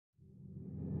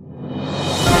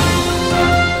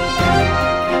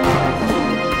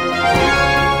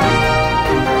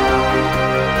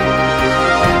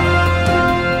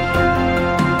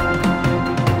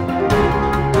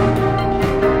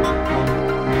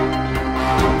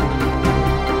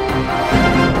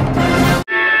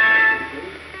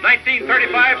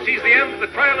sees the end of the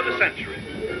trial of the century.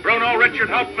 Bruno Richard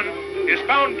Hauptmann is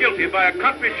found guilty by a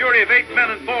country jury of 8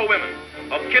 men and 4 women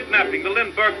of kidnapping the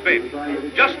Lindbergh baby.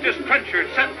 Justice Trenchard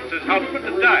sentences Hauptmann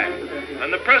to die,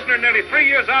 and the prisoner, nearly 3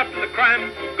 years after the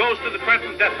crime, goes to the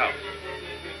Trenton death house.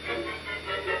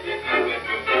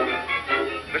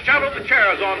 The shadow of the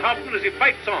chair is on Hauptmann as he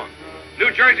fights on.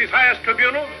 New Jersey's highest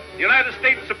tribunal, the United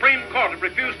States Supreme Court, have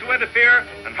refused to interfere,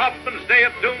 and Hauptmann's day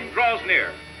of doom draws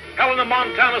near. Helena,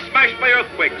 Montana, smashed by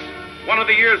earthquakes, one of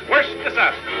the year's worst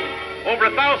disasters. Over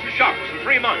 1,000 shocks in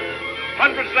 3 months.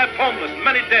 Hundreds left homeless,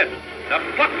 many dead. The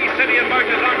plucky city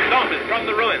emerges undaunted from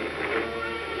the ruins.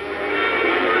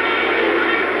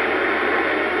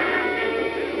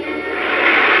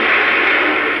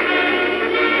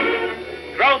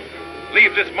 Drought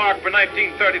leaves its mark for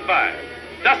 1935.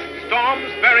 Dust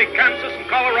storms bury Kansas and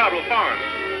Colorado farms.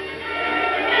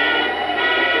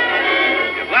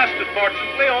 It lasted,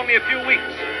 fortunately, only a few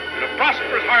weeks. In a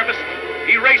prosperous harvest,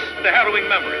 erased the harrowing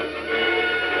memories.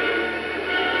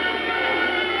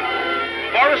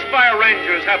 Forest fire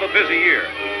rangers have a busy year.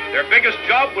 Their biggest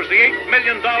job was the $8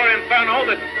 million inferno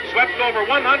that swept over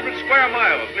 100 square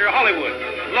miles near Hollywood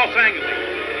and Los Angeles.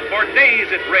 For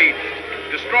days it raged,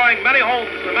 destroying many homes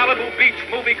in the Malibu Beach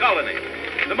movie colony.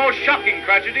 The most shocking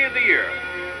tragedy of the year,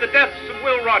 the deaths of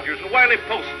Will Rogers and Wiley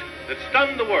Post that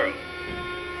stunned the world.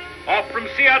 Off from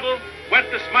Seattle went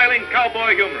the smiling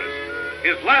cowboy humorist,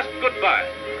 his last goodbye.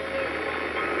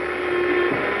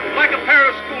 Like a pair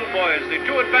of schoolboys, the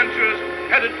two adventurers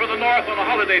headed for the north on a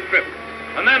holiday trip.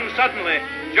 And then suddenly,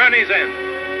 journey's end.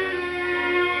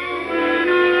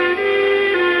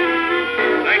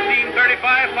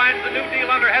 1935 finds the New Deal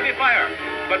under heavy fire.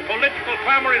 But political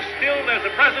clamor is stilled as the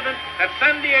president at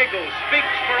San Diego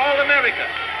speaks for all America.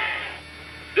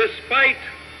 Despite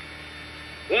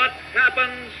what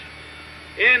happens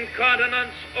in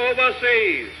continents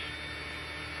overseas,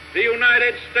 the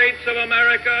United States of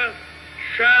America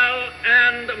shall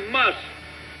and must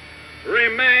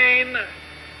remain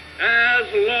as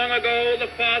long ago the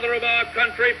father of our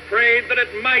country prayed that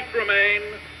it might remain,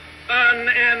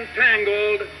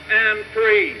 unentangled and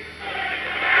free.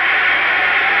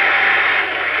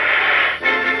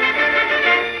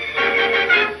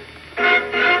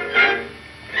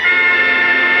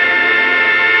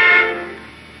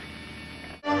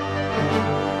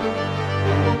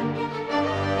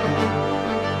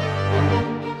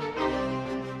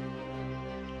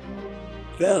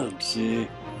 Well, the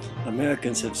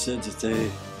Americans have said that they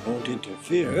won't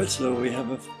interfere, so we have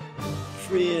a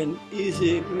free and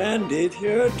easy mandate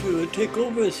here to take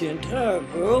over the entire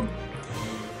world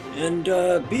and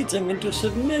beat them into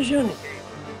submission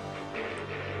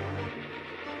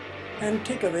and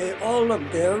take away all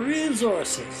of their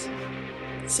resources.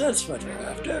 So that's what we're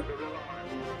after.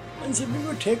 And so we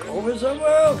will take over the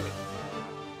world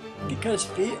because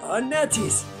we are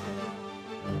Nazis.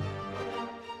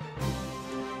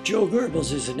 Joe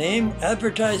Goebbels is the name.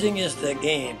 Advertising is the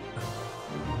game.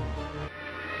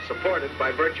 Supported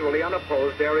by virtually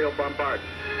unopposed aerial bombardment,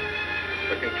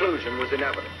 the conclusion was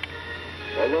inevitable.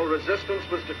 Although resistance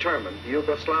was determined, the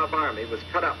Yugoslav army was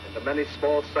cut up into many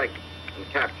small segments and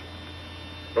captured.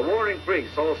 The war in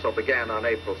Greece also began on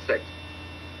April 6th.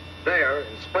 There,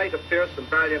 in spite of fierce and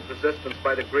valiant resistance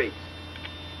by the Greeks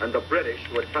and the British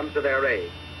who had come to their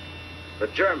aid, the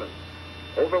Germans,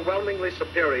 overwhelmingly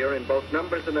superior in both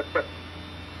numbers and equipment,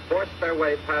 forced their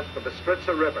way past the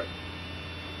Bistritsa River,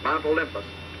 Mount Olympus,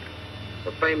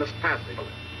 the famous passage,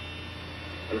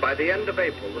 and by the end of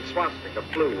April, the swastika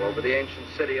flew over the ancient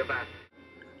city of Athens.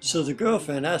 So the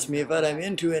girlfriend asked me what I'm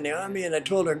into in the army, and I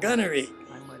told her gunnery.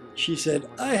 She said,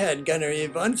 I had gunnery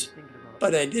once,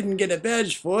 but I didn't get a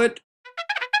badge for it.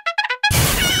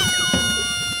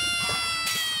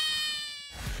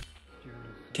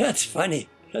 That's funny.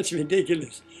 That's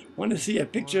ridiculous. Want to see a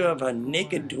picture of a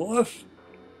naked dwarf?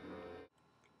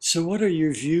 So what are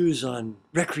your views on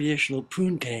recreational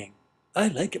poontang? I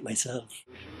like it myself.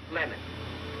 Lenin,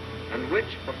 and which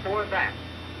before that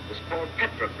was called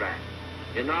Petrograd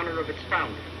in honor of its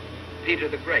founder, Peter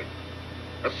the Great.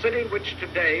 A city which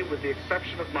today, with the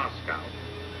exception of Moscow,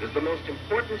 is the most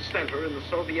important center in the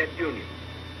Soviet Union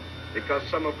because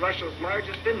some of Russia's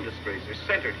largest industries are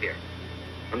centered here,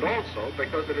 and also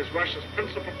because it is Russia's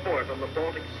principal port on the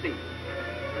Baltic Sea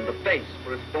and the base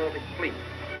for its Baltic fleet.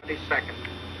 22nd,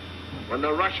 when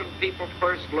the Russian people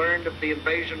first learned of the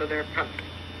invasion of their country,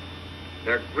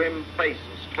 their grim faces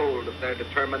told of their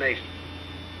determination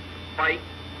to fight,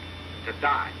 to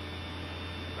die,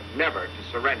 but never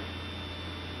to surrender.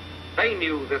 They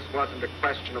knew this wasn't a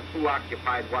question of who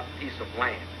occupied what piece of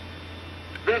land.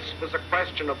 This was a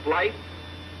question of life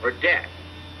or death.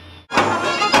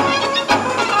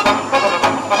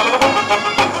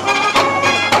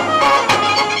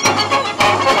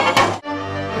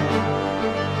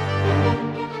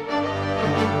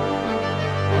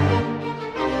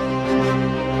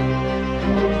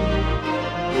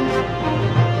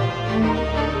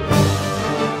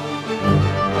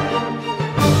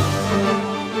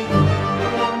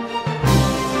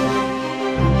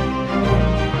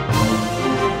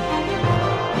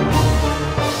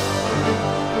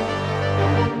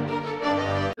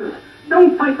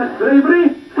 Don't fight for slavery,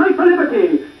 fight for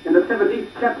liberty. In the 17th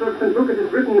chapter of St. Luke it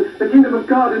is written, the kingdom of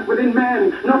God is within man,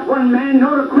 not one man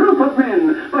nor a group of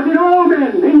men, but in all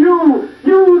men, in you.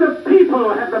 You, the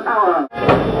people, have the power.